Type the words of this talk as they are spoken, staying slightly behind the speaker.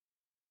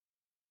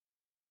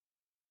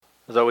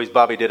As always,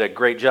 Bobby did a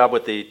great job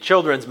with the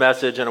children's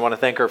message, and I want to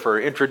thank her for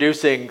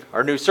introducing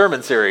our new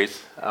sermon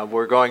series.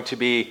 We're going to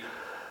be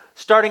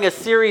starting a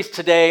series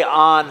today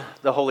on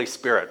the Holy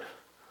Spirit.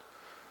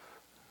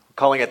 We're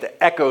calling it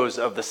the Echoes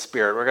of the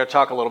Spirit. We're going to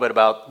talk a little bit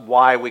about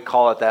why we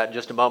call it that in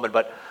just a moment.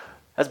 But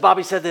as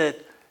Bobby said, the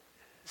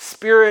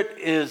Spirit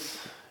is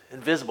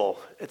invisible.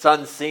 It's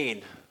unseen.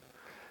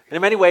 And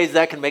in many ways,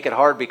 that can make it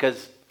hard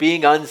because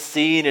being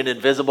unseen and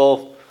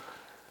invisible,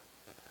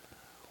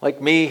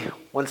 like me,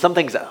 when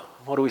something's,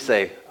 what do we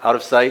say, out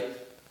of sight,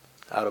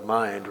 out of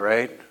mind,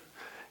 right?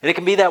 And it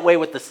can be that way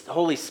with the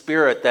Holy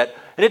Spirit,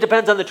 and it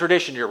depends on the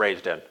tradition you're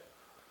raised in.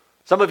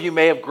 Some of you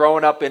may have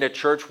grown up in a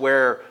church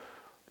where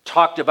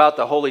talked about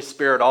the Holy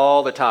Spirit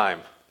all the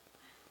time.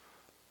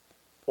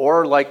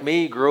 Or like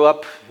me, grew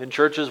up in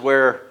churches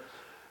where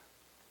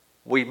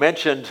we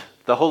mentioned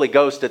the Holy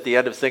Ghost at the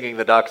end of singing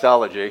the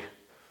doxology.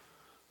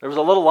 There was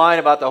a little line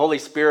about the Holy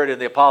Spirit in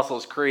the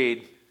Apostles'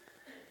 Creed,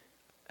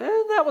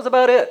 and that was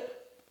about it.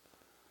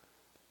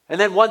 And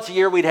then once a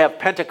year we'd have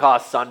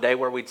Pentecost Sunday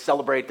where we'd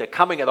celebrate the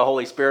coming of the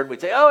Holy Spirit, and we'd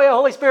say, oh yeah,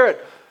 Holy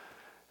Spirit.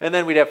 And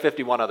then we'd have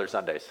 51 other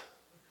Sundays.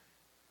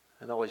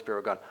 And the Holy Spirit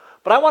would gone.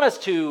 But I want us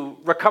to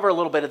recover a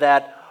little bit of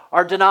that.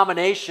 Our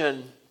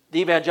denomination, the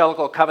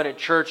Evangelical Covenant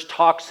Church,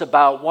 talks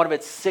about one of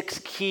its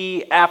 6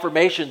 key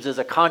affirmations is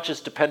a conscious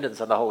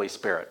dependence on the Holy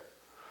Spirit.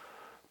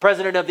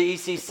 President of the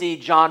ECC,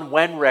 John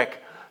Wenrick,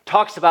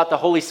 talks about the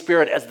Holy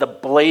Spirit as the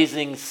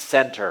blazing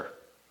center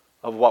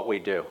of what we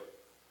do.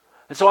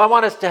 And so I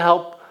want us to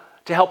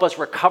help us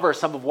recover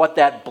some of what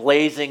that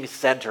blazing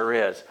center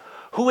is.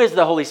 Who is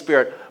the Holy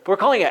Spirit? But we're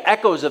calling it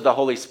echoes of the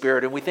Holy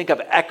Spirit, and we think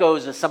of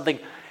echoes as something,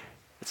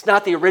 it's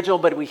not the original,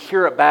 but we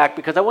hear it back,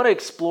 because I want to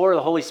explore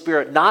the Holy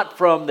Spirit not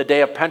from the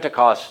day of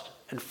Pentecost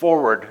and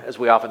forward, as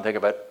we often think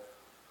of it,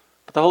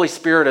 but the Holy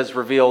Spirit is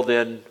revealed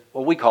in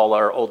what we call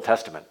our Old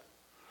Testament.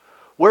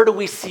 Where do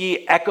we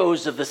see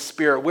echoes of the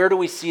Spirit? Where do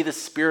we see the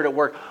Spirit at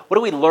work? What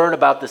do we learn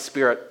about the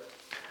Spirit?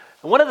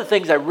 And one of the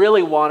things I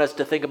really want us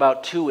to think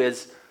about too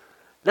is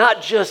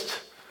not just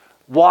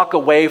walk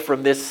away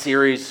from this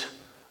series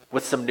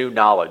with some new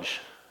knowledge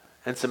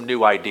and some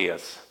new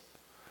ideas,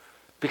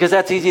 because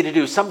that's easy to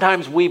do.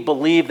 Sometimes we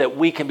believe that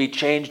we can be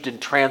changed and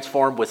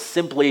transformed with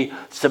simply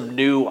some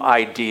new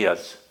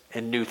ideas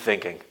and new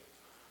thinking.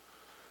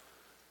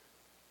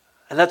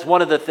 And that's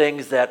one of the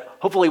things that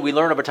hopefully we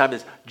learn over time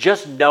is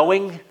just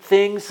knowing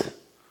things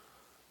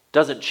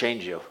doesn't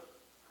change you.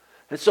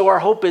 And so our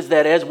hope is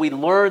that as we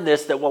learn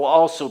this, that we'll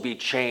also be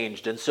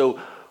changed. And so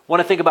I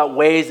want to think about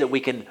ways that we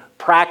can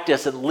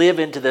practice and live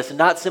into this and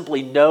not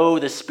simply know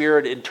the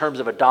Spirit in terms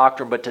of a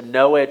doctrine, but to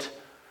know it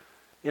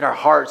in our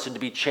hearts and to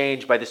be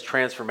changed by this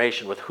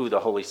transformation with who the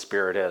Holy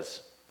Spirit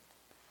is.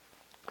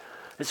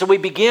 And so we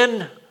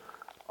begin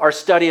our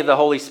study of the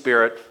Holy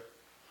Spirit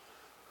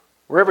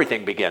where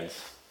everything begins,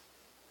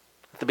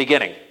 at the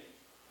beginning.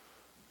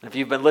 If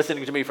you've been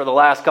listening to me for the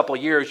last couple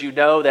of years, you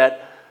know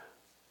that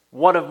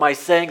one of my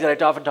sayings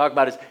that I often talk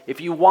about is, if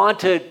you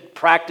want to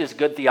practice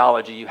good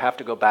theology, you have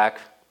to go back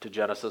to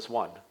Genesis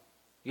 1.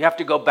 You have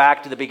to go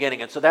back to the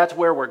beginning. And so that's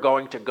where we're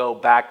going to go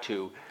back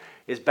to,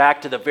 is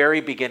back to the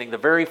very beginning, the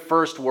very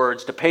first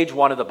words, to page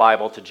 1 of the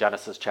Bible, to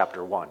Genesis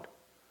chapter 1.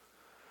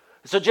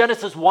 So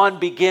Genesis 1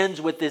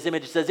 begins with this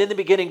image. It says, in the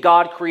beginning,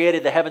 God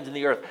created the heavens and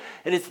the earth.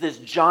 And it's this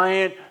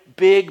giant,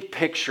 big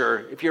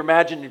picture. If you're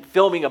imagining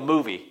filming a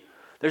movie,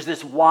 there's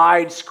this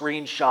wide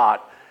screen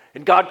shot.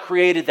 And God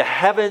created the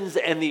heavens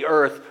and the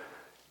earth.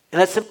 And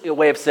that's simply a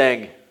way of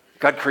saying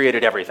God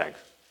created everything.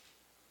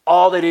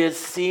 All that is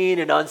seen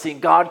and unseen,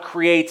 God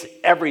creates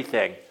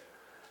everything.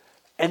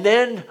 And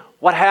then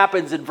what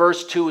happens in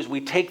verse 2 is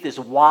we take this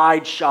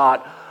wide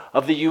shot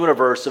of the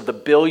universe, of the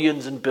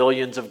billions and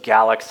billions of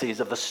galaxies,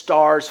 of the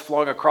stars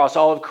flowing across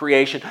all of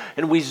creation,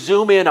 and we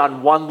zoom in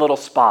on one little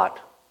spot.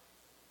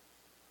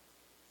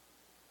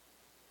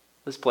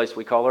 This place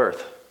we call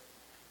Earth.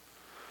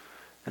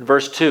 In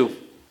verse 2,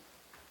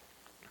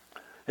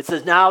 it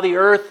says, now the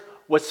earth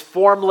was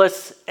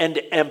formless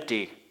and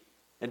empty,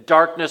 and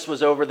darkness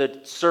was over the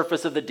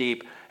surface of the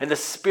deep, and the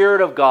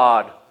Spirit of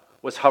God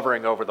was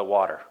hovering over the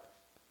water.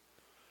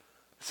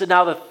 So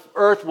now the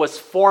earth was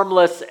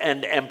formless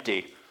and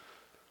empty.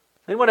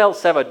 Anyone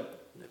else have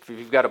if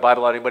you've got a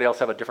Bible out, anybody else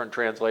have a different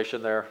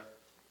translation there?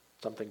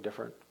 Something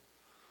different?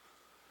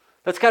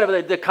 That's kind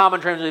of the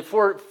common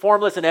translation,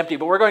 formless and empty,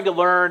 but we're going to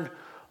learn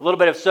a little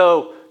bit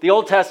so the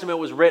Old Testament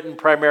was written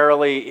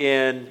primarily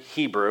in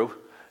Hebrew.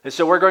 And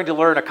so we're going to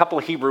learn a couple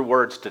of Hebrew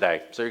words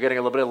today. So you're getting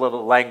a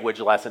little language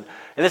lesson.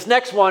 And this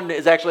next one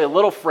is actually a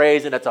little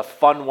phrase, and it's a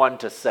fun one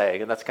to say.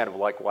 And that's kind of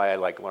like why I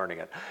like learning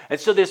it. And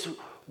so these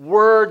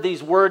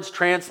words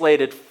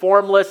translated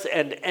formless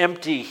and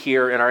empty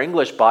here in our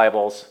English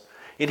Bibles,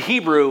 in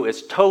Hebrew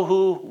is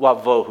tohu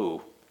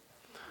wavohu.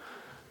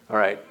 All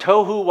right,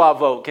 tohu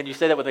wavohu. Can you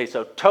say that with me?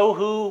 So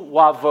tohu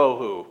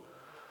wavohu.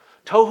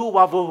 Tohu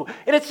wavohu.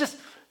 And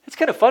it's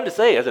kind of fun to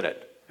say, isn't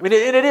it? I mean,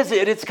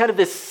 it's kind of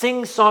this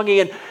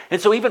sing-songy,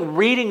 and so even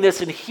reading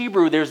this in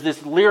Hebrew, there's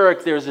this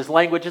lyric, there's this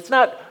language. It's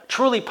not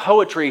truly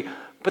poetry,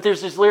 But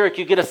there's this lyric,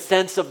 you get a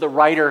sense of the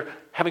writer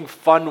having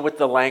fun with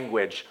the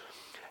language.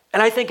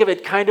 And I think of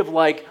it kind of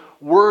like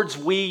words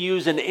we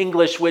use in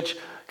English, which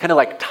kind of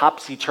like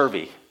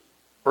topsy-turvy,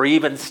 or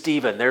even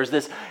Stephen. There's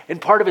this,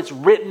 and part of it's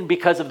written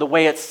because of the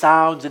way it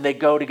sounds, and they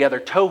go together,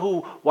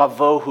 tohu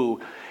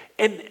wavohu.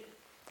 And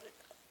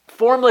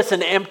formless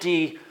and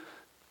empty,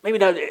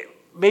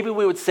 maybe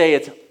we would say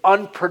it's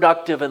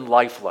unproductive and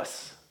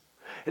lifeless.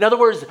 In other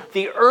words,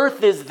 the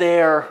earth is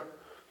there,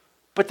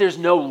 but there's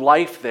no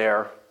life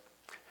there.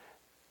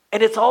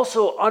 And it's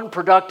also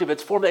unproductive.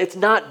 It's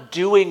not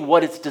doing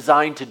what it's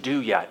designed to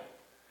do yet.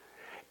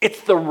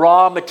 It's the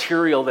raw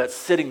material that's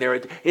sitting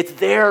there. It's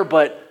there,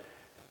 but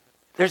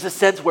there's a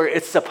sense where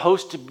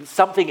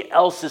something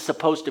else is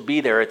supposed to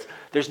be there.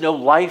 There's no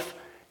life,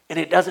 and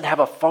it doesn't have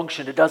a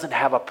function. It doesn't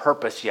have a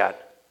purpose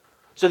yet.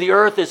 So the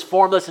earth is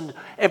formless and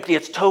empty.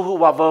 It's tohu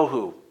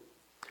wavohu.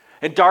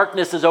 And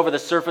darkness is over the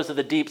surface of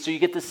the deep. So you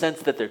get the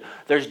sense that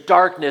there's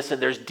darkness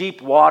and there's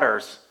deep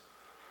waters.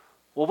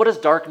 Well, what does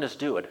darkness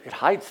do? It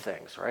hides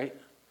things, right?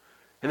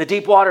 In the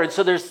deep water. And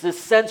so there's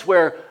this sense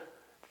where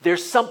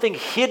there's something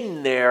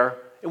hidden there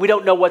and we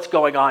don't know what's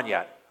going on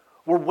yet.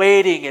 We're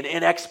waiting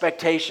in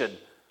expectation.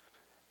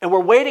 And we're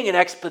waiting in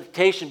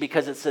expectation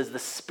because it says the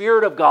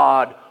Spirit of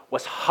God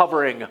was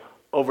hovering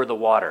over the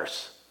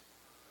waters.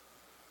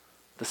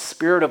 The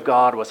Spirit of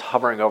God was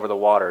hovering over the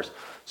waters.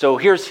 So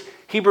here's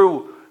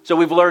Hebrew. So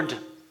we've learned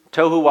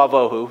tohu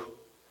wavohu,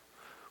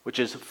 which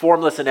is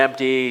formless and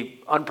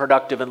empty,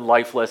 unproductive and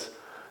lifeless.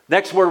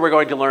 Next word we're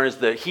going to learn is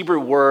the Hebrew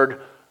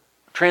word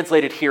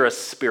translated here as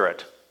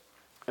spirit.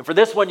 And for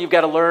this one, you've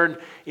got to learn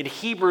in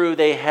Hebrew,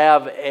 they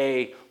have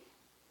a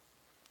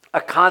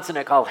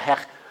consonant called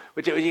hech,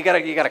 which you got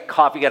to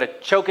cough, you got to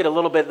choke it a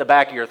little bit in the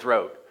back of your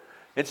throat.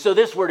 And so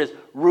this word is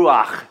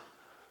ruach.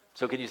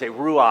 So can you say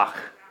ruach?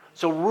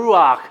 So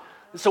ruach.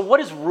 So what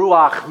does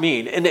ruach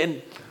mean?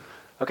 And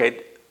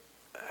okay,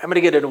 I'm going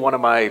to get into one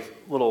of my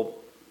little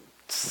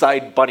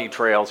side bunny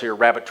trails here,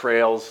 rabbit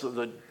trails.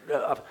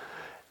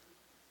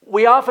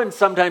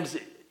 Sometimes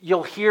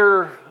you'll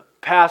hear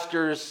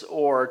pastors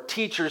or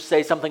teachers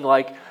say something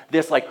like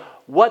this, like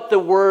what the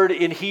word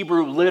in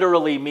Hebrew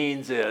literally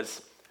means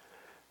is.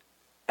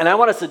 And I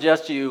want to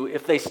suggest to you,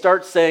 if they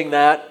start saying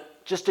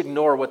that, just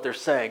ignore what they're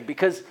saying,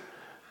 because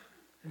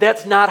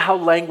that's not how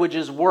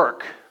languages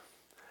work.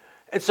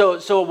 And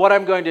so what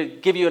I'm going to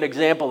give you an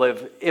example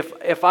of,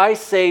 if I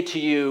say to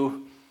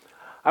you,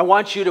 I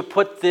want you to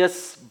put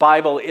this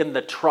Bible in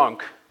the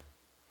trunk,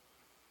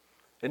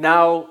 and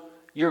now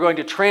you're going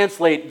to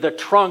translate the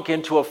trunk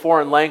into a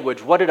foreign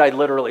language. What did I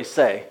literally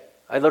say?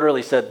 I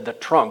literally said the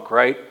trunk,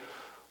 right?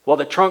 Well,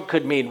 the trunk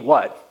could mean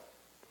what?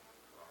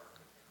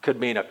 Could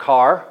mean a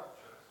car.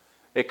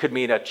 It could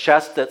mean a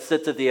chest that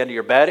sits at the end of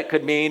your bed. It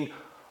could mean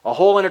a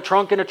hole in a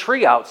trunk in a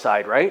tree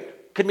outside, right?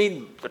 It could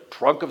mean the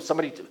trunk of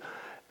somebody.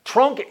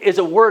 Trunk is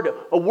a word.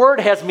 A word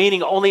has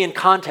meaning only in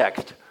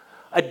context.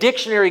 A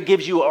dictionary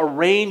gives you a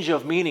range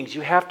of meanings.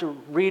 You have to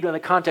read in the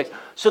context.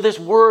 So this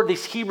word,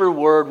 this Hebrew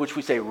word, which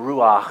we say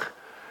ruach,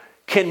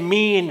 can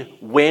mean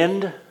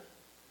wind.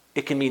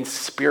 It can mean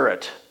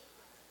spirit.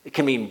 It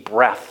can mean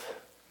breath.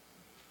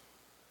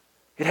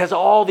 It has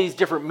all these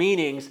different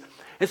meanings.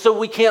 And so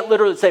we can't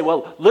literally say,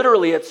 well,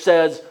 literally it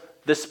says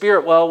the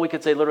spirit. Well, we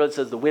could say literally it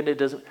says the wind. It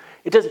doesn't.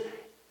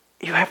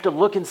 You have to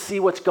look and see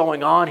what's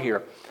going on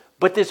here.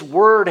 But this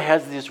word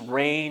has this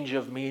range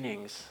of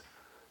meanings,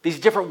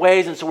 these different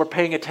ways, and so we're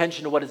paying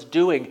attention to what it's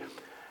doing.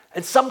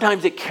 And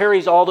sometimes it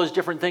carries all those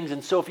different things.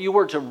 And so if you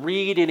were to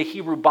read in a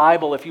Hebrew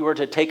Bible, if you were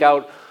to take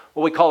out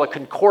what we call a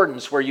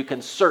concordance, where you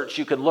can search,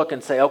 you can look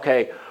and say,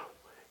 okay,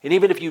 and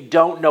even if you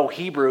don't know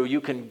Hebrew,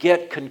 you can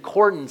get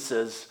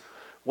concordances,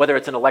 whether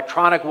it's an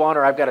electronic one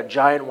or I've got a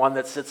giant one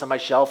that sits on my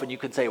shelf, and you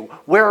can say,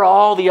 where are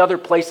all the other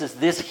places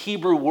this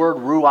Hebrew word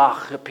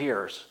ruach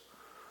appears?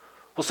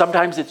 Well,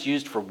 sometimes it's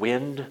used for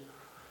wind.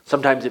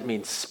 Sometimes it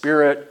means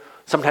spirit.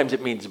 Sometimes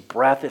it means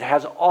breath. It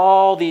has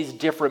all these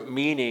different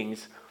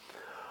meanings.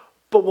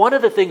 But one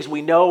of the things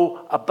we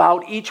know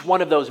about each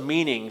one of those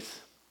meanings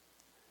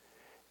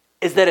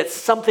is that it's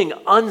something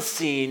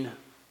unseen,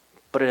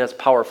 but it has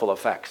powerful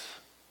effects.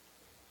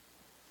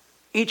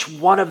 Each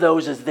one of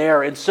those is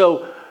there. And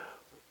so,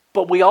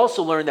 but we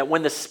also learn that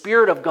when the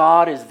Spirit of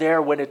God is there,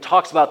 when it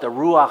talks about the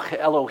Ruach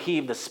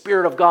Elohim, the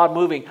Spirit of God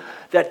moving,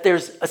 that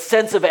there's a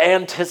sense of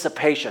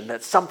anticipation,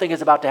 that something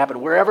is about to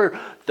happen. Wherever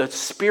the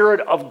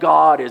Spirit of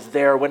God is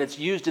there, when it's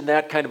used in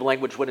that kind of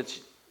language, when it's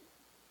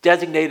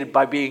designated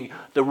by being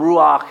the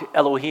Ruach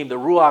Elohim, the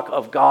Ruach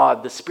of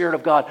God, the Spirit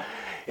of God,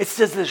 it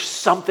says there's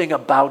something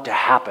about to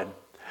happen.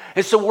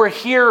 And so we're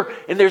here,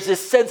 and there's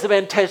this sense of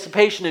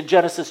anticipation in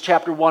Genesis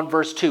chapter 1,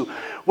 verse 2,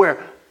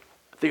 where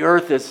the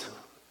earth is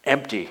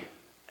empty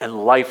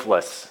and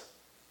lifeless,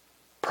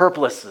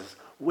 purposeless,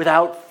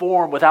 without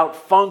form, without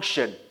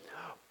function.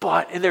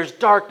 And there's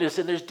darkness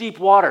and there's deep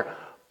water,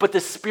 but the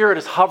Spirit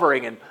is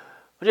hovering. And I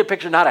want you to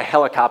picture not a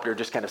helicopter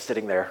just kind of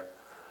sitting there,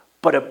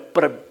 but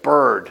a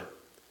bird.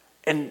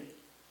 And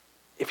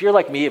if you're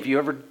like me, have you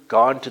ever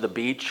gone to the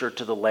beach or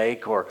to the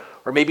lake or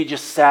maybe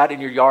just sat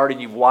in your yard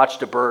and you've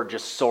watched a bird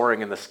just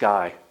soaring in the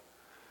sky?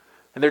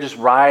 And they're just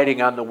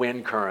riding on the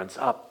wind currents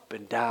up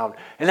and down.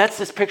 And that's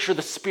this picture.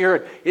 The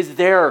Spirit is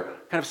there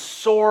kind of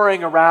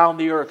soaring around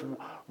the earth,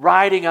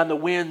 riding on the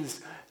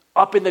winds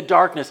up in the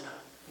darkness.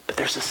 But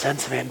there's a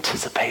sense of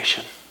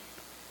anticipation,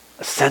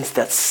 a sense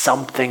that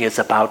something is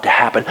about to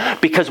happen.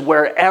 Because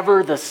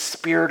wherever the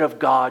Spirit of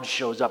God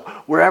shows up,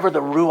 wherever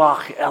the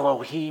Ruach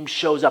Elohim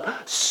shows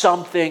up,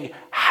 something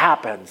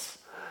happens.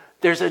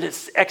 There's an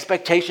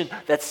expectation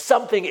that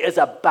something is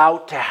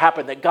about to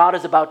happen, that God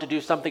is about to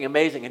do something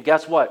amazing. And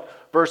guess what?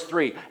 Verse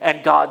 3,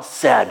 and God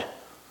said,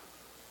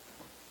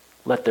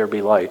 let there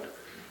be light.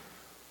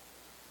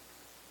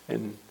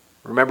 And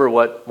remember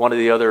what one of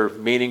the other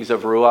meanings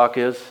of Ruach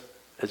is?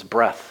 Is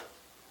breath.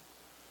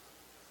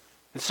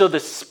 And so the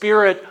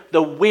Spirit,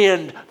 the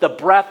wind, the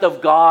breath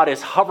of God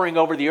is hovering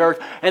over the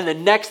earth. And the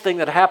next thing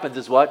that happens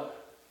is what?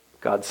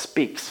 God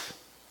speaks.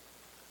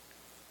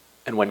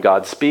 And when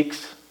God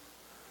speaks,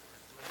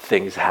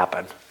 things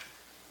happen.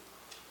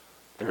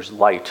 There's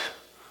light.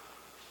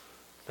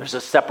 There's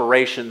a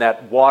separation.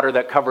 That water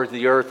that covers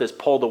the earth is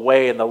pulled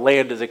away and the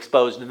land is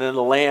exposed. And then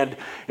the land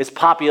is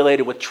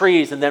populated with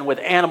trees and then with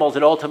animals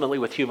and ultimately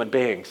with human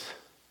beings.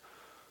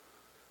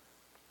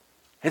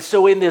 And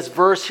so in this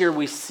verse here,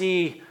 we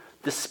see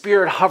the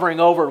Spirit hovering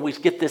over and we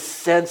get this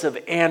sense of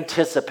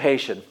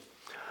anticipation.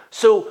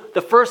 So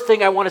the first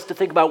thing I want us to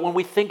think about when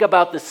we think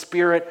about the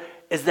Spirit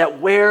is that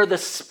where the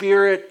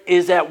Spirit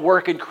is at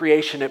work in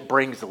creation, it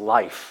brings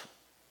life.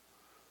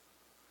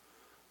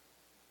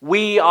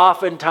 We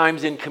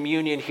oftentimes in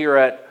communion here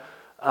at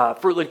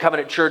Fruitland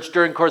Covenant Church,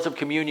 during the course of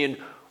communion,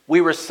 we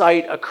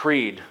recite a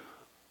creed,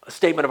 a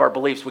statement of our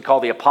beliefs we call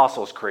the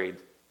Apostles' Creed.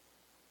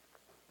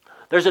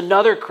 There's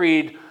another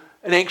creed,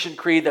 an ancient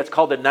creed that's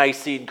called the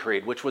Nicene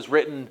Creed, which was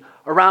written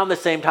around the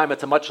same time.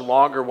 It's a much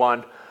longer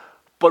one.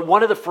 But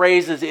one of the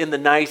phrases in the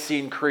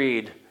Nicene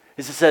Creed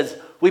is it says,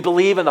 we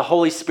believe in the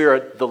Holy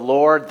Spirit, the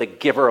Lord, the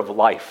giver of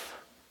life.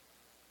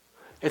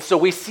 And so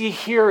we see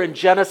here in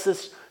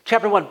Genesis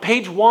chapter 1,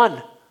 page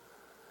 1,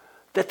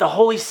 that the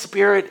Holy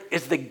Spirit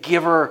is the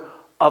giver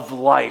of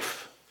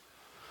life.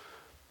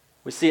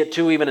 We see it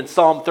too even in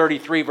Psalm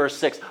 33, verse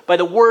 6. By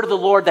the word of the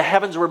Lord, the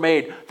heavens were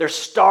made, their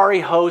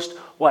starry host,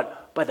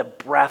 what? By the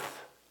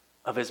breath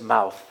of his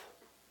mouth.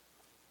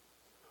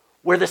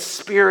 Where the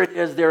Spirit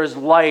is, there is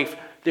life,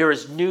 there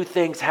is new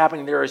things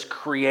happening, there is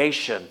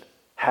creation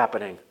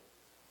happening.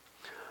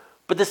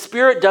 But the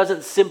Spirit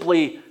doesn't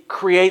simply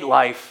create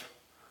life,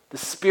 the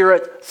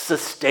Spirit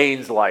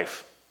sustains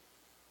life.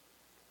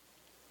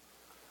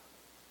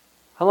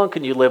 How long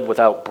can you live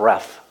without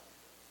breath?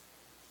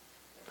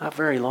 Not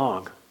very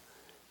long.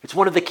 It's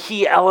one of the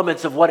key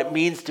elements of what it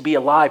means to be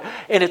alive.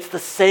 And it's the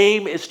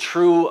same is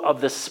true of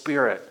the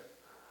Spirit.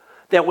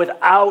 That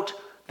without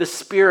the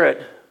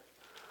Spirit,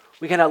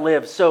 we cannot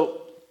live.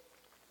 So,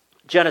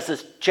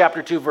 Genesis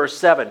chapter 2, verse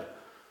 7.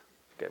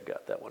 Okay, I've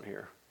got that one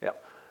here. Yeah.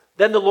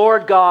 Then the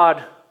Lord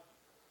God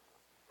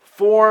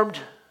formed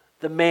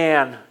a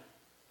man,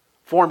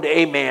 formed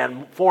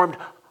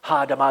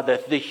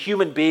Hadamah, the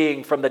human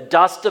being, from the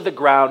dust of the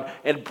ground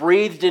and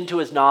breathed into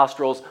his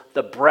nostrils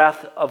the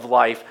breath of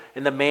life,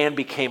 and the man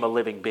became a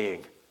living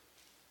being.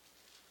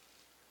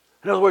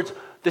 In other words,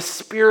 the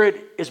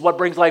Spirit is what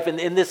brings life. And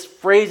in this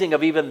phrasing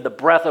of even the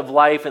breath of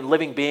life and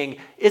living being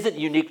isn't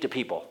unique to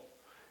people.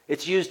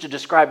 It's used to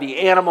describe the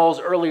animals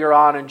earlier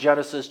on in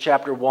Genesis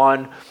chapter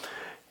 1,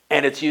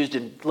 and it's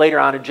used later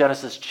on in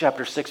Genesis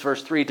chapter 6,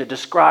 verse 3 to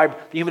describe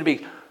the human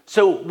being.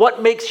 So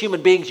what makes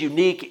human beings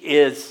unique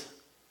is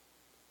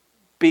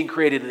being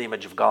created in the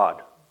image of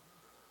God.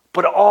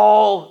 But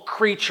all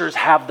creatures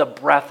have the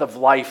breath of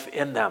life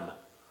in them.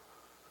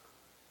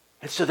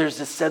 And so there's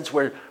this sense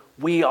where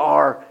we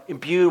are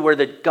imbued, where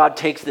God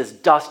takes this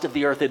dust of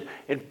the earth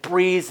and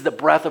breathes the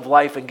breath of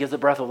life and gives the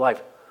breath of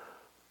life.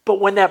 But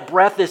when that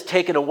breath is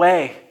taken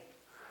away,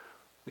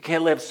 we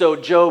can't live. So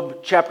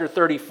Job chapter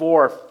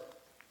 34,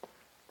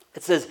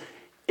 it says,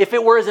 if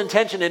it were his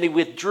intention and he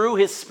withdrew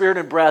his spirit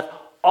and breath,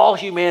 all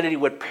humanity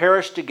would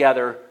perish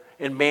together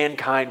and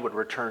mankind would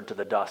return to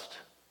the dust.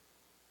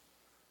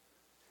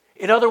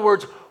 In other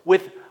words,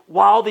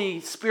 while the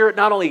Spirit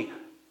not only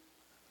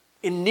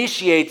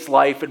initiates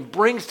life and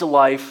brings to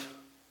life,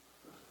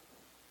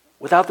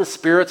 without the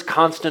Spirit's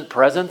constant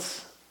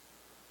presence,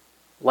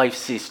 life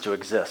ceased to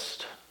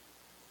exist.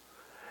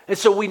 And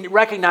so we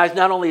recognize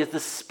not only is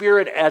the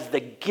Spirit as the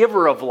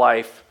giver of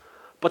life,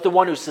 but the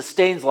one who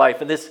sustains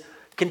life. And this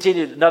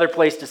continued, another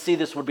place to see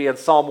this would be in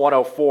Psalm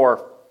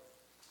 104.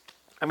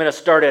 I'm going to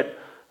start at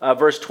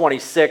verse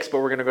 26, but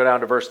we're going to go down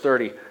to verse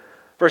 30.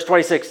 Verse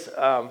 26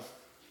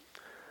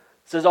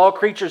 says, all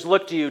creatures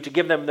look to you to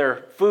give them their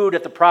food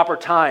at the proper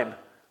time.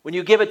 When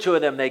you give it to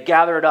them, they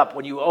gather it up.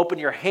 When you open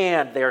your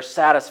hand, they are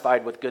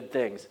satisfied with good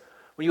things.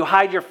 When you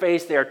hide your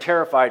face, they are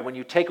terrified. When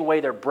you take away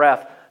their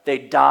breath, they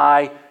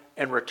die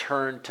and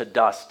return to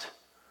dust.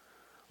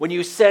 When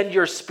you send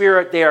your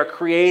Spirit, they are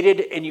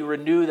created and you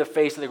renew the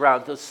face of the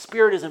ground. The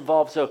Spirit is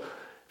involved. So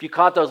If you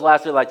caught those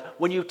last three lines,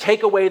 when you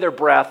take away their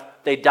breath,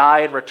 they die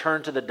and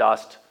return to the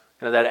dust.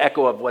 That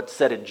echo of what's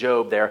said in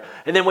Job there.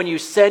 And then when you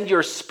send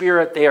your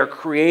spirit, they are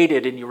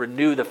created and you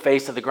renew the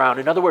face of the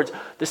ground. In other words,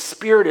 the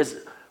spirit is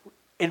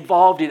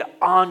involved in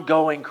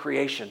ongoing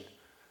creation.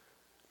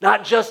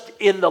 Not just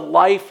in the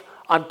life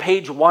on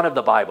page 1 of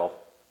the Bible,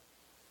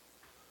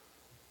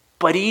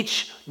 but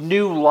each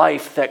new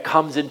life that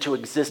comes into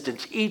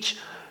existence, each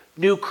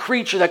new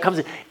creature that comes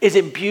in is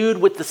imbued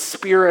with the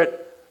Spirit.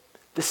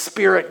 The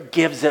Spirit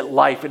gives it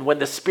life. And when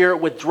the Spirit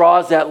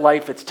withdraws that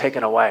life, it's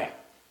taken away.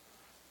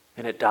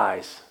 And it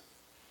dies.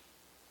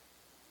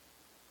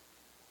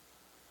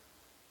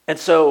 And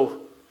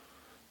so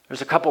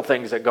there's a couple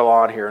things that go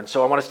on here. And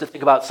so I want us to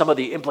think about some of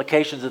the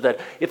implications of that.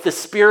 If the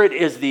Spirit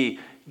is the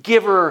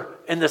giver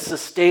and the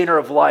sustainer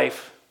of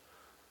life,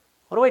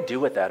 what do I do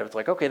with that? If it's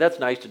like, okay, that's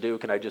nice to do.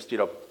 Can I just,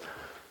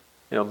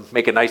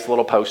 make a nice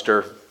little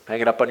poster, hang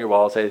it up on your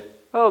wall, and say,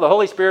 oh, the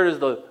Holy Spirit is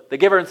the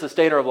giver and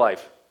sustainer of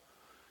life.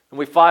 And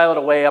we file it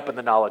away up in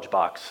the knowledge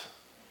box.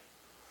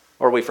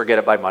 Or we forget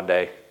it by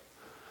Monday.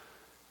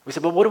 We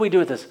said, but what do we do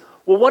with this?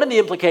 Well, one of the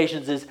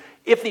implications is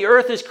if the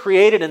earth is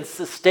created and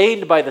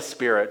sustained by the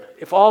Spirit,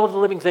 if all of the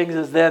living things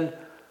is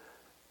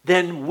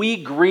then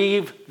we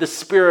grieve the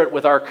Spirit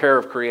with our care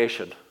of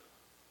creation.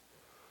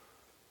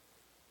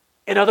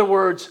 In other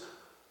words,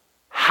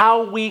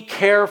 how we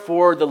care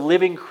for the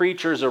living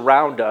creatures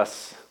around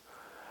us,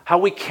 how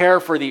we care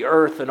for the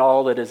earth and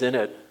all that is in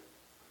it,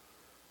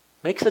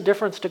 makes a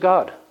difference to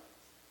God.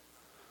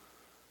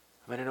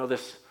 I know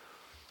this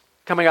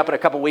coming up in a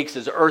couple weeks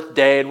is Earth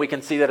Day, and we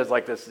can see that as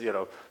like this,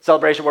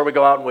 celebration where we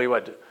go out and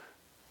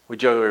we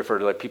jokingly refer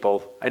to like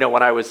people. I know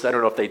when I don't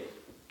know if they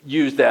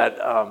use that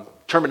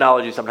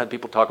terminology. Sometimes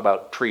people talk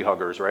about tree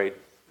huggers, right?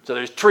 So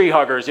there's tree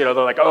huggers, they're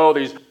like, oh,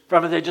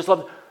 they just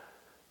love.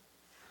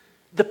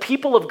 The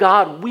people of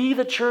God, we,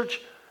 the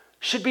church,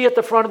 should be at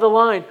the front of the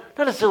line.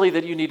 Not necessarily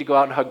that you need to go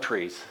out and hug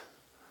trees,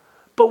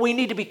 but we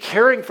need to be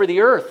caring for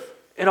the earth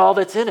and all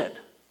that's in it.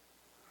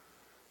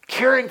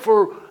 Caring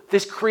for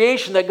this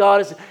creation that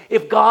God is.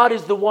 If God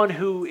is the one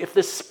who, if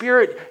the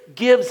Spirit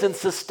gives and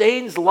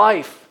sustains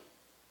life,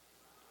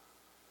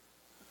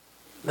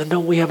 then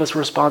don't we have a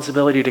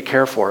responsibility to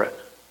care for it?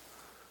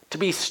 To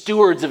be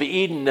stewards of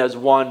Eden, as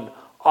one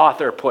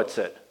author puts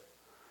it.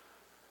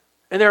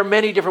 And there are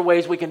many different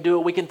ways we can do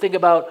it. We can think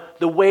about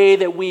the way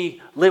that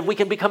we live. We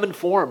can become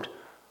informed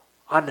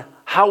on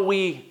how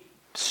we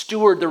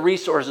steward the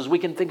resources. We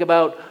can think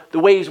about the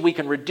ways we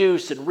can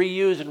reduce and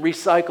reuse and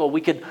recycle. We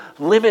can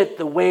limit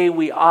the way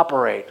we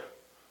operate.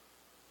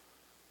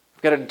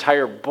 I've got an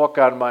entire book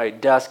on my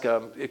desk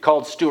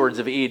called Stewards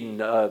of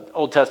Eden.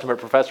 Old Testament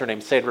professor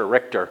named Sandra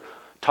Richter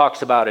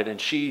talks about it,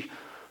 and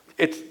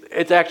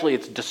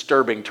it's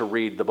disturbing to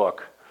read the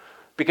book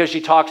because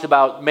she talks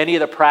about many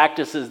of the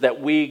practices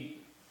that we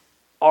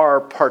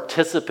are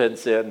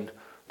participants in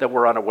that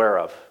we're unaware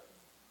of.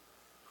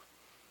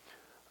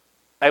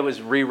 I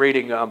was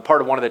rereading part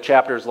of one of the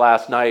chapters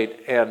last night,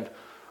 and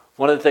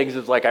one of the things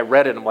is like I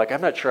read it, and I'm like, I'm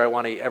not sure I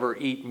want to ever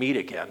eat meat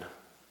again.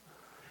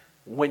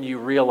 When you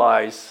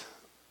realize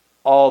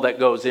all that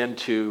goes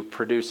into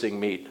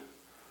producing meat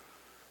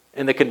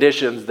and the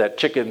conditions that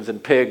chickens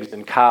and pigs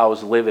and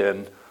cows live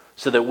in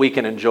so that we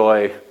can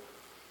enjoy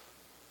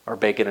our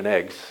bacon and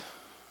eggs.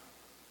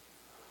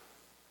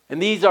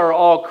 And these are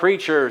all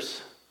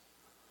creatures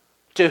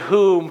to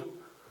whom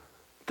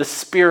the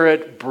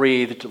Spirit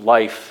breathed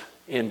life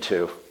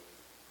into.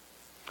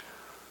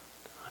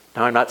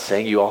 Now, I'm not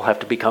saying you all have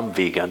to become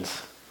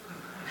vegans,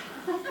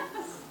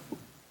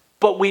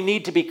 but we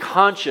need to be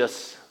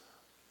conscious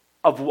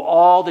of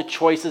all the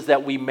choices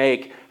that we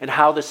make and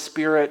how the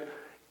Spirit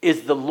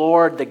is the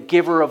Lord, the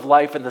giver of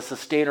life and the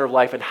sustainer of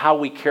life, and how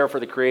we care for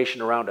the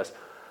creation around us.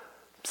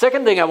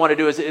 Second thing I want to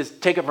do is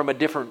take it from a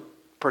different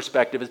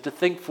perspective, is to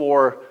think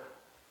for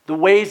the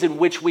ways in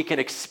which we can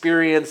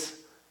experience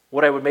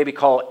what I would maybe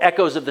call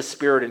echoes of the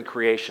Spirit in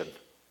creation.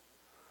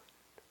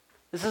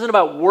 This isn't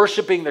about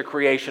worshiping the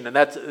creation, and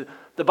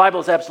the Bible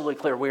is absolutely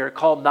clear. We are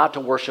called not to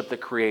worship the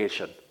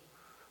creation.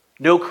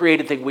 No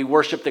created thing. We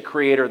worship the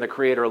Creator and the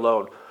Creator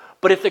alone.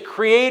 But if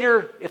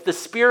the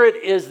Spirit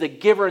is the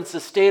giver and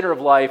sustainer of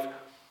life, I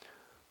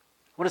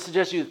want to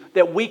suggest to you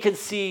that we can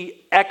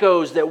see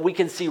echoes, that we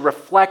can see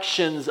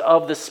reflections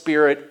of the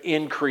Spirit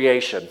in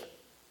creation.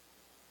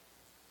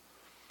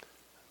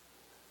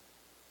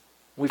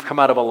 We've come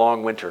out of a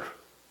long winter.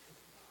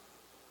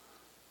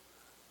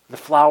 The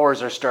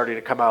flowers are starting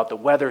to come out. The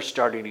weather's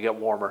starting to get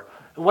warmer.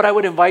 And what I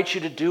would invite you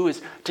to do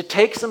is to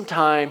take some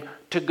time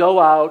to go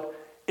out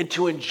and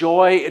to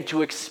enjoy and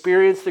to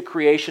experience the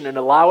creation and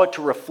allow it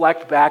to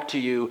reflect back to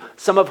you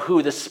some of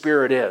who the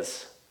Spirit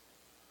is.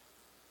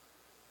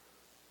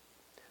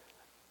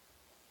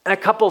 And a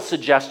couple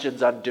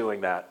suggestions on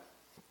doing that.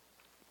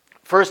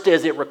 First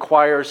is it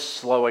requires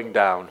slowing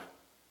down.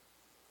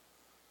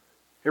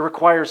 It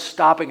requires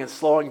stopping and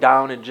slowing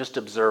down and just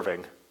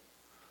observing.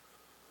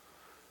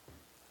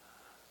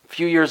 A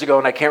few years ago,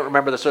 and I can't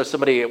remember the source,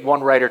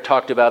 one writer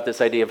talked about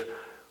this idea of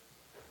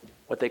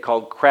what they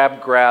called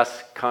crabgrass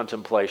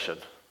contemplation.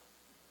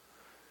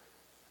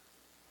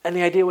 And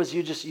the idea was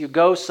you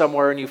go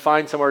somewhere and you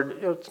find somewhere,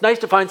 it's nice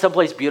to find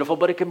someplace beautiful,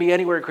 but it can be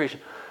anywhere in creation.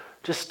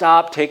 Just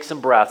stop, take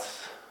some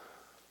breaths.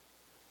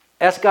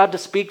 Ask God to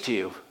speak to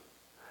you.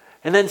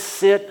 And then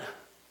sit,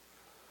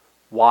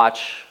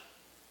 watch,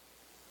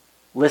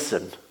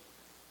 listen,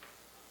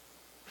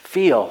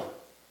 feel,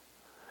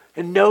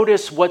 and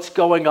notice what's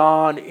going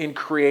on in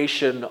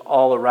creation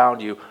all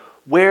around you,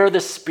 where the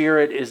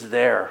Spirit is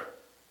there.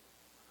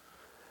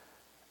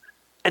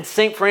 And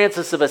St.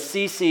 Francis of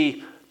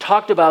Assisi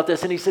talked about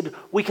this, and he said,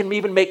 we can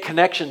even make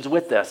connections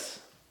with this.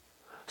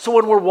 So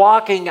when we're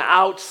walking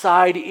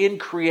outside in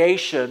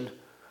creation,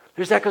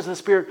 there's echoes of the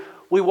Spirit.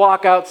 We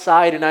walk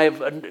outside, and I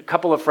have a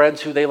couple of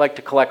friends who they like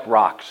to collect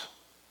rocks.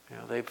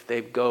 They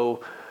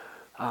go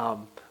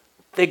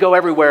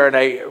everywhere. And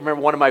I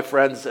remember one of my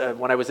friends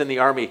when I was in the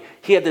Army.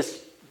 He had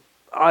this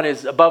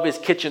above his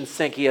kitchen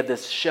sink. He had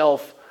this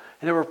shelf,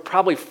 and there were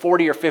probably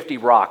 40 or 50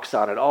 rocks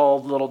on it,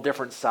 all little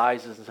different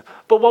sizes. And stuff.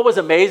 But what was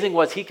amazing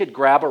was he could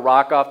grab a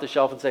rock off the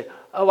shelf and say,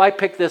 "Oh, I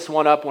picked this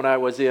one up when I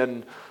was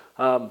in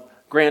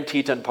Grand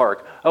Teton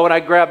Park. Oh, and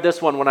I grabbed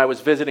this one when I was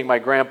visiting my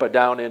grandpa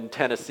down in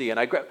Tennessee." And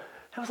I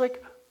was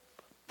like,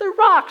 "They're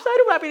rocks.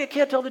 I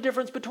can't tell the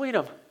difference between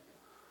them."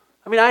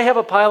 I mean, I have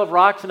a pile of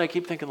rocks, and I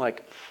keep thinking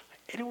like,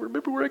 I don't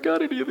remember where I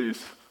got any of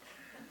these.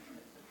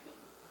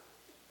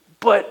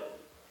 But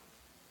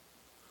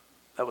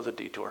that was a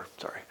detour.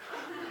 Sorry.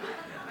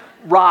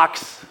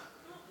 Rocks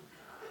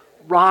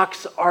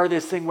are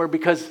this thing where,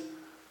 because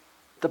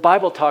the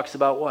Bible talks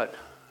about what?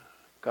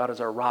 God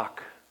is our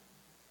rock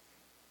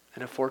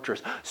and a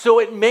fortress. So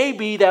it may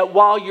be that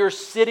while you're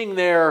sitting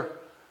there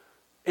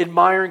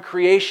admiring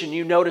creation,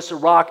 you notice a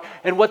rock,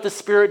 and what the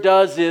Spirit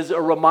does is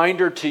a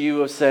reminder to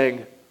you of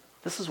saying,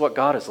 this is what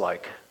God is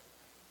like.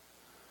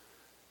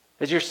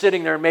 As you're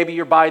sitting there, maybe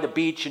you're by the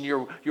beach and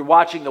you're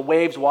watching the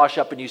waves wash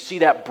up, and you see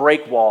that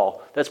break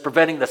wall that's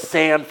preventing the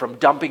sand from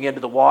dumping into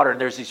the water,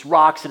 and there's these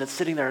rocks, and it's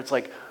sitting there. It's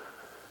like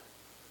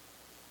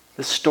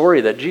this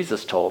story that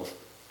Jesus told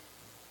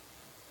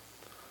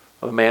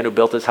of a man who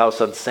built his house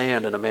on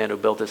sand and a man who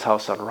built his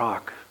house on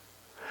rock.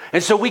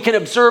 And so we can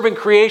observe in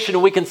creation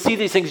and we can see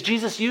these things.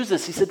 Jesus used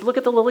this. He said, look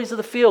at the lilies of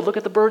the field. Look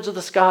at the birds of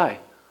the sky.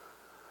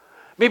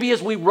 Maybe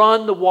as we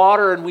run the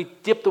water and we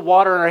dip the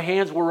water in our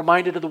hands, we're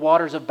reminded of the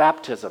waters of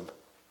baptism.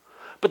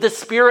 But the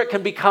Spirit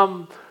can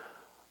become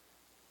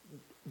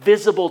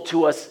visible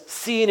to us,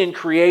 seen in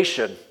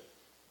creation.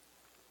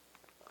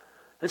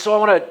 And so I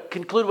want to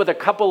conclude with a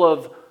couple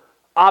of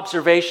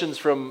observations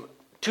from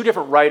two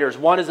different writers.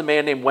 One is a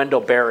man named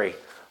Wendell Berry.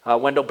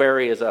 Wendell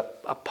Berry is a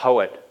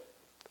poet.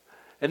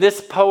 And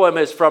this poem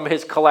is from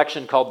his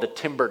collection called The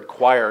Timbered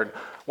Choir. And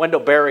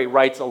Wendell Berry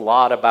writes a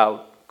lot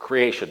about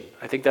creation.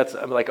 I think that's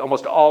like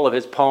almost all of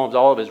his poems,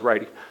 all of his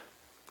writing.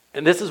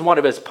 And this is one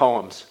of his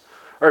poems.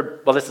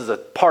 This is a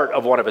part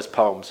of one of his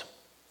poems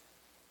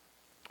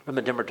from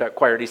the Timbered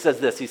Choir. And he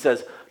says this, he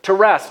says, "To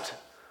rest,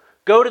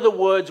 go to the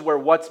woods where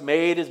what's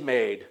made is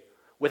made,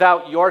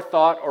 without your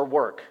thought or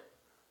work.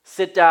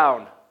 Sit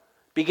down,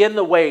 begin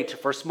the wait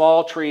for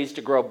small trees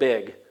to grow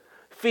big,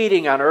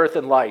 feeding on earth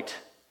and light.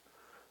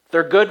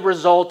 Their good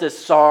result is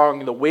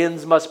song the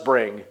winds must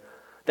bring,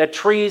 that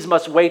trees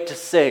must wait to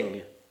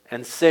sing,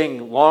 and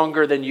sing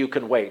longer than you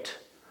can wait.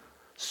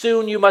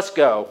 Soon you must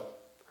go.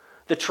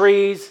 The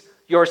trees,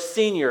 your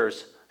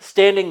seniors,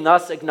 standing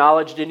thus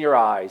acknowledged in your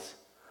eyes,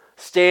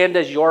 stand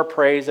as your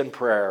praise and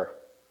prayer.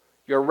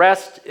 Your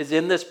rest is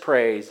in this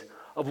praise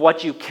of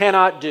what you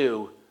cannot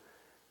do,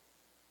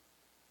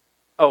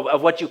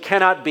 of what you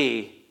cannot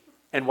be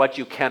and what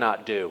you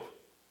cannot do."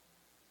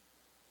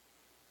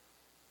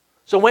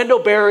 So Wendell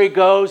Berry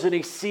goes and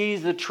he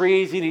sees the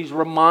trees and he's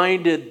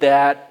reminded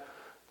that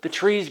the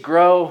trees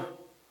grow.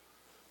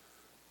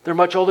 They're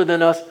much older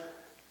than us,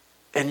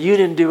 and you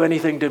didn't do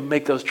anything to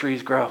make those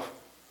trees grow.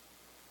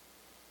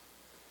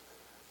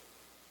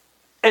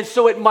 And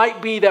so it might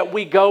be that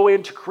we go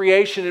into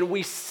creation and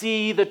we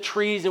see the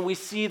trees and we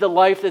see the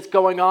life that's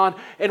going on,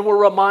 and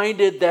we're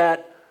reminded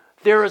that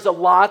there is a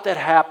lot that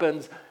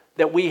happens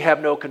that we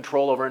have no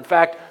control over. In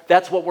fact,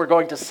 that's what we're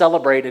going to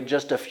celebrate in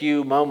just a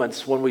few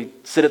moments when we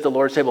sit at the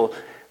Lord's table,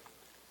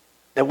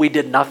 that we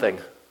did nothing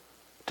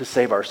to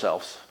save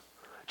ourselves.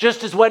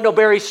 Just as Wendell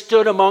Berry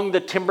stood among the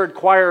timbered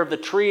choir of the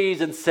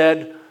trees and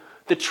said,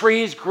 the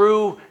trees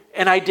grew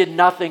and I did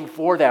nothing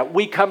for that.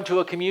 We come to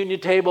a communion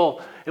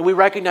table and we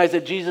recognize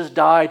that Jesus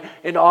died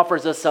and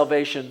offers us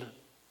salvation,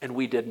 and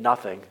we did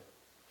nothing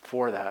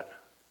for that.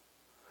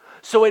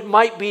 So it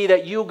might be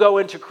that you go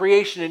into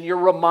creation and you're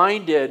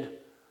reminded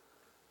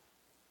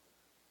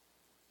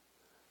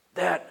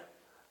that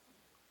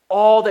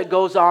all that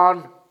goes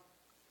on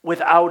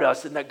without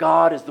us, and that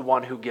God is the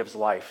one who gives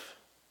life.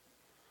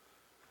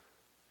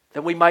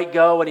 Then we might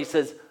go, and he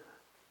says,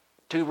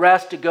 to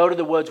rest, to go to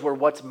the woods where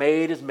what's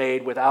made is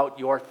made without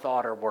your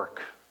thought or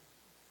work.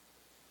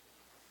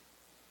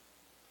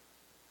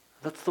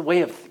 That's the way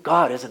of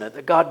God, isn't it?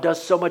 That God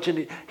does so much,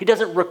 and he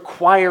doesn't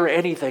require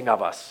anything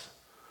of us.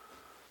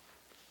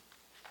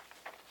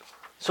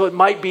 So it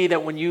might be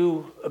that when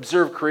you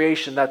observe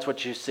creation, that's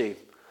what you see.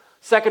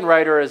 Second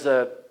writer is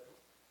a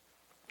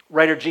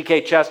Writer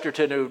G.K.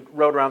 Chesterton, who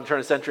wrote around the turn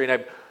of the century, and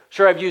I'm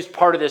sure I've used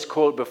part of this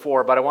quote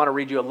before, but I want to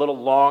read you a little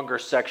longer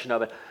section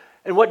of it.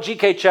 And what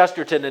G.K.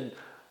 Chesterton, and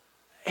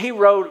he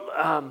wrote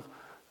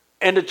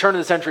end of turn of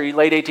the century,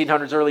 late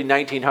 1800s, early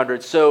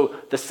 1900s, so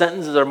the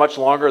sentences are much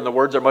longer and the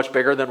words are much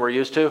bigger than we're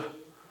used to.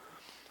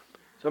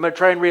 So I'm going to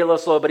try and read a little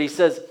slow, but he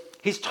says,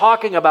 he's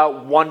talking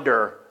about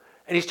wonder,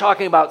 and he's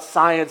talking about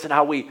science and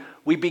how we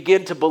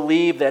begin to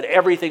believe that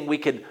everything, we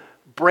can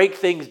break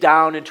things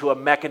down into a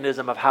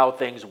mechanism of how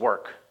things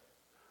work.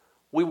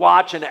 We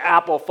watch an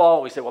apple fall,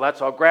 and we say, well,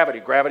 that's all gravity.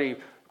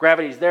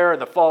 Gravity's there,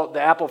 and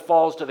the apple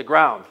falls to the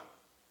ground.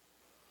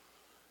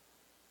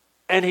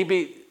 And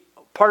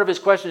part of his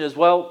question is,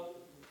 well,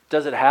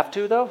 does it have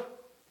to, though?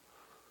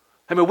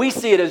 I mean, we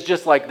see it as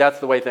just like that's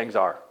the way things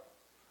are,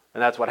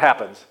 and that's what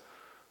happens.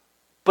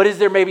 But is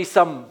there maybe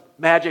some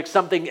magic,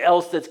 something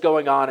else that's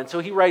going on? And so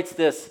he writes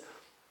this.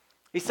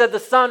 He said, the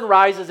sun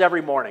rises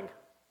every morning.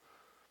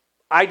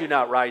 I do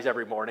not rise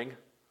every morning,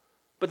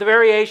 but the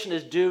variation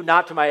is due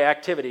not to my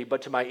activity,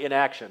 but to my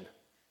inaction.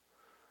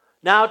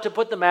 Now, to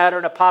put the matter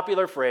in a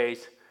popular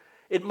phrase,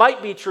 it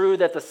might be true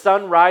that the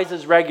sun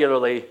rises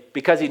regularly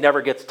because he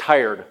never gets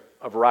tired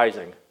of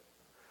rising.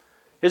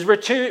 His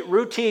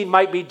routine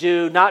might be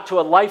due not to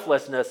a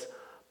lifelessness,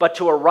 but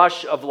to a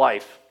rush of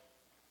life.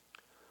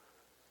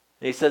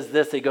 And he says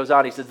this, he goes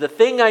on, he says, the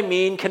thing I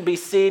mean can be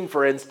seen,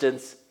 for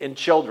instance, in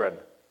children,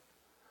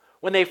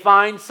 when they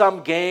find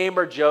some game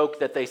or joke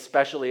that they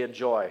specially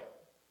enjoy.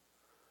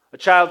 A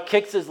child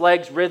kicks his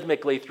legs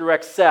rhythmically through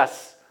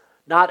excess,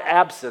 not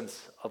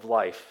absence of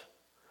life.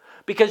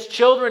 Because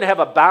children have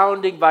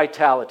abounding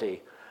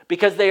vitality,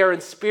 because they are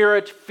in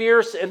spirit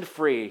fierce and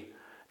free,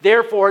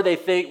 therefore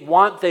they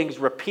want things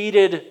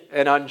repeated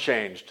and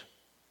unchanged.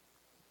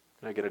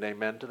 Can I get an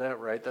amen to that,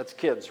 right? That's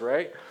kids,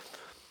 right?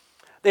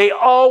 They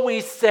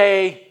always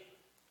say,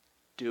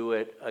 do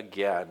it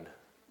again.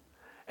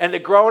 And the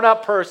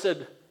grown-up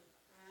person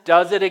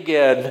does it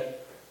again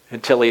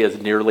until he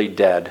is nearly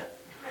dead.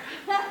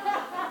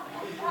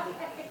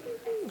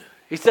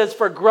 He says,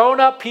 for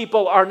grown-up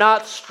people are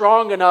not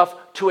strong enough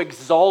to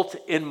exult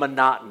in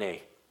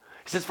monotony.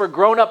 He says, for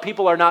grown-up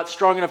people are not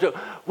strong enough to...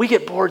 We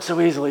get bored so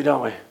easily,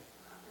 don't we?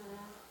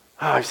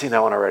 Oh, I've seen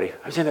that one already.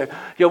 I've seen that.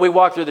 We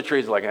walk through the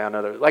trees like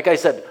another. Like I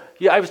said,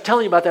 I was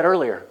telling you about that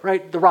earlier,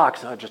 right? The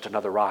rocks, just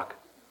another rock.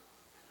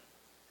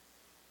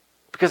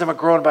 Because I'm a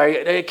grown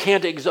by, I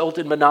can't exult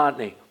in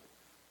monotony.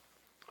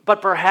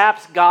 But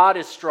perhaps God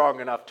is strong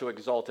enough to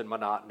exult in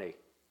monotony.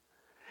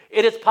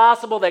 It is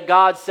possible that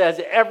God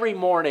says every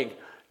morning,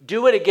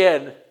 do it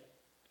again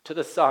to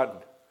the sun.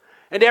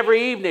 And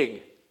every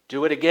evening,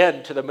 do it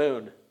again to the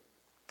moon.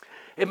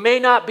 It may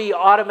not be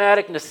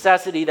automatic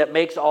necessity that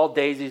makes all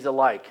daisies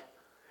alike.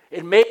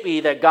 It may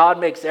be that God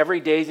makes every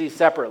daisy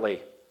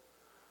separately,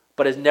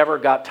 but has never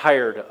got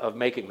tired of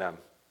making them.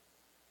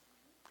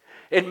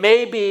 It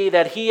may be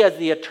that he has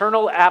the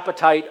eternal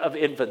appetite of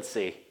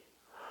infancy,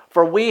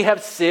 for we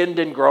have sinned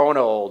and grown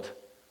old,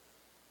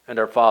 and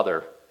our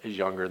Father is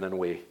younger than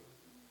we.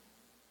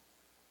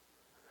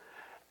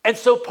 And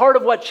so part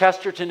of what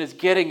Chesterton is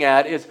getting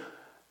at is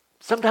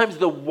sometimes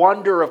the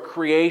wonder of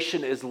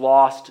creation is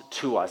lost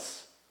to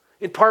us,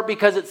 in part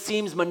because it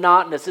seems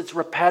monotonous, it's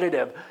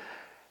repetitive.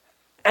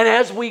 And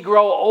as we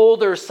grow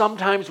older,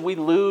 sometimes we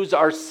lose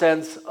our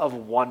sense of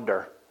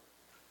wonder.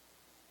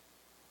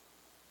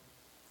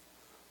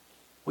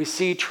 We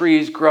see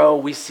trees grow,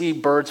 we see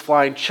birds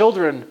flying.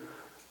 Children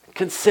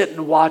can sit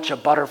and watch a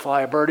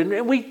butterfly, a bird,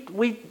 and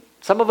we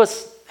some of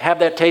us have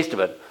that taste of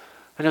it.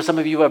 I know some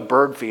of you have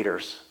bird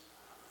feeders.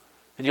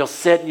 And you'll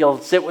sit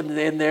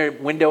in their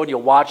window and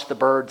you'll watch the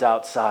birds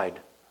outside.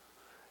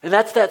 And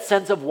that's that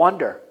sense of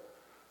wonder.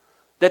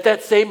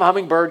 That same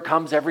hummingbird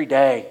comes every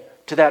day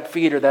to that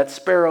feeder, that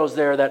sparrow's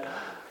there, that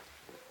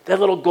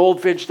little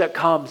goldfinch that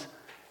comes.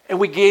 And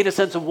we gain a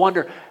sense of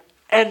wonder.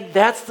 And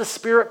that's the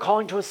Spirit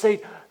calling to us,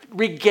 say,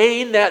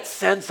 regain that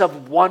sense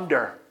of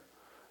wonder.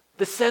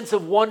 The sense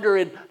of wonder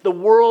in the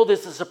world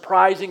is a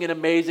surprising and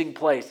amazing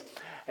place.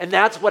 And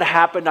that's what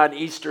happened on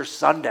Easter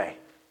Sunday.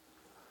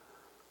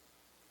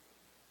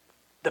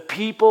 The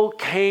people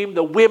came,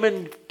 the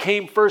women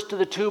came first to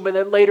the tomb and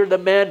then later the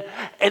men,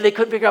 and they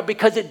couldn't figure out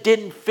because it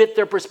didn't fit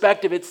their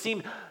perspective. It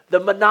seemed the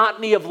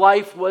monotony of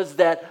life was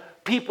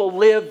that people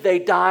live, they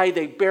die,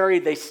 they bury,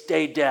 they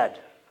stay dead.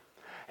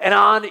 And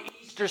on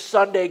Easter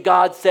Sunday,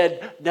 God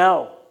said,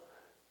 no,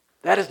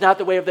 that is not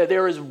the way of that.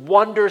 There is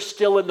wonder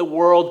still in the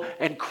world,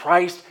 and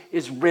Christ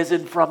is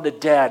risen from the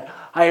dead.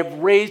 I have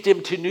raised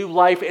him to new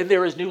life, and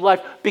there is new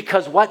life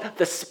because what?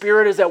 The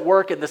Spirit is at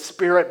work, and the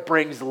Spirit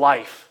brings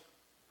life.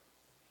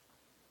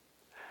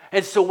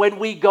 And so when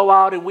we go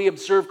out and we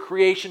observe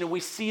creation and we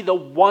see the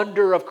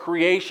wonder of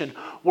creation,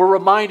 we're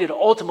reminded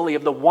ultimately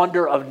of the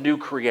wonder of new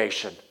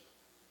creation.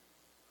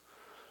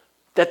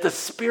 That the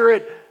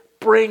Spirit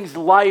brings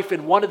life,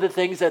 and one of the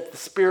things that the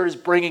Spirit is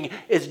bringing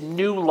is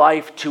new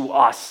life to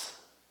us.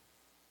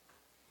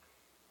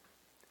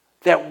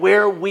 That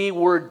where we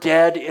were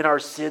dead in our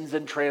sins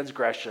and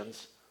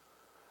transgressions,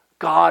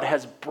 God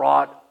has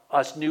brought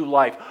us new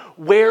life.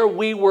 Where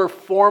we were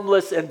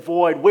formless and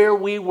void, where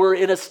we were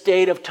in a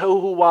state of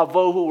tohu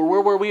wavohu,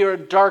 or where we were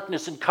in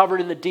darkness and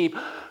covered in the deep,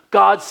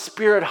 God's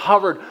Spirit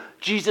hovered.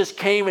 Jesus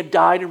came and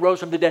died and rose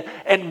from the dead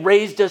and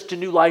raised us to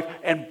new life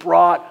and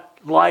brought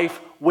life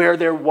where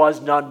there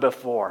was none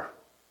before.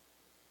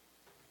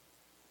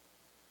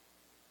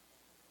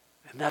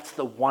 And that's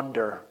the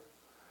wonder.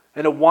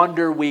 And a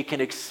wonder we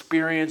can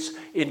experience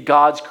in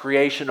God's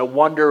creation, a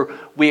wonder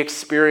we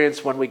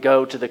experience when we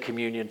go to the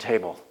communion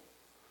table.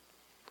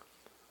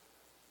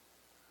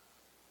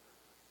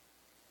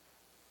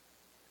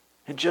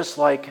 And just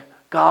like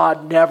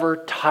God never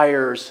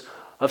tires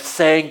of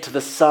saying to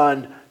the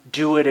Son,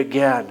 do it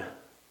again.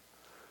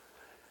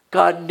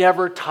 God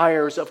never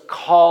tires of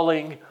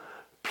calling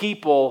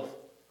people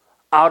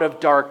out of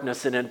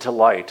darkness and into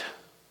light.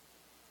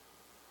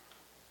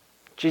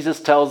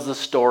 Jesus tells the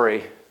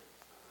story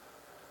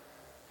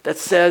that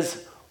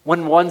says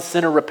when one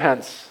sinner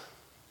repents,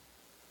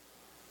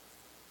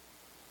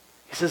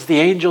 he says the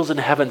angels in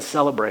heaven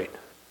celebrate.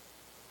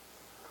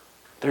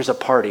 There's a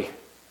party.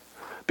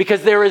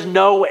 Because there is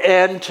no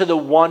end to the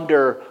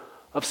wonder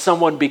of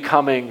someone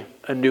becoming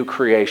a new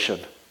creation.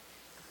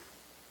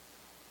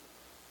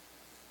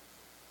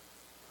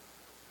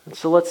 And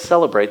so let's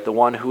celebrate the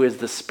one who is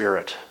the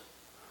Spirit,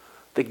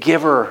 the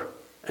giver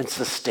and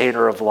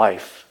sustainer of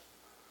life.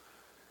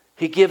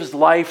 He gives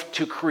life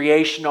to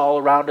creation all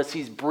around us.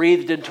 He's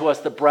breathed into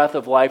us the breath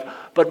of life.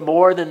 But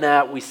more than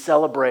that, we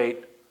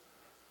celebrate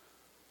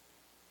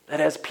that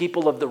as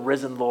people of the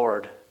risen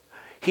Lord,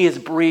 He has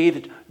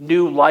breathed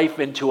new life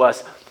into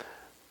us.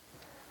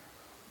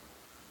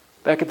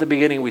 Back at the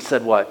beginning, we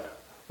said what?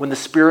 When the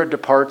Spirit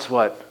departs,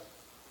 what?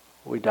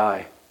 We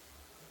die.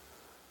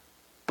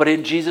 But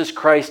in Jesus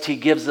Christ, He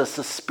gives us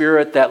a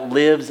Spirit that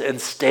lives and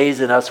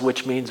stays in us,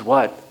 which means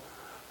what?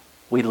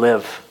 We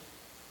live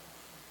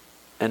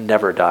and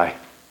never die.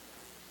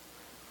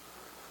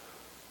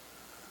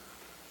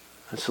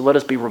 And so let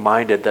us be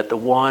reminded that the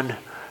one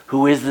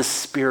who is the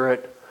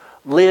Spirit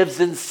lives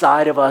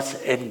inside of us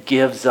and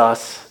gives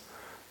us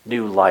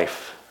new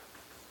life.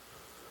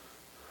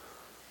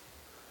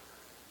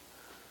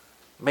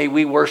 May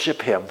we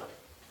worship Him,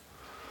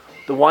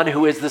 the one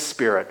who is the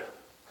Spirit,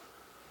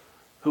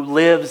 who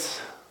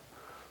lives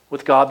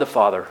with God the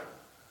Father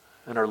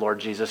and our Lord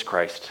Jesus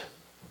Christ.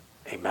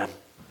 Amen.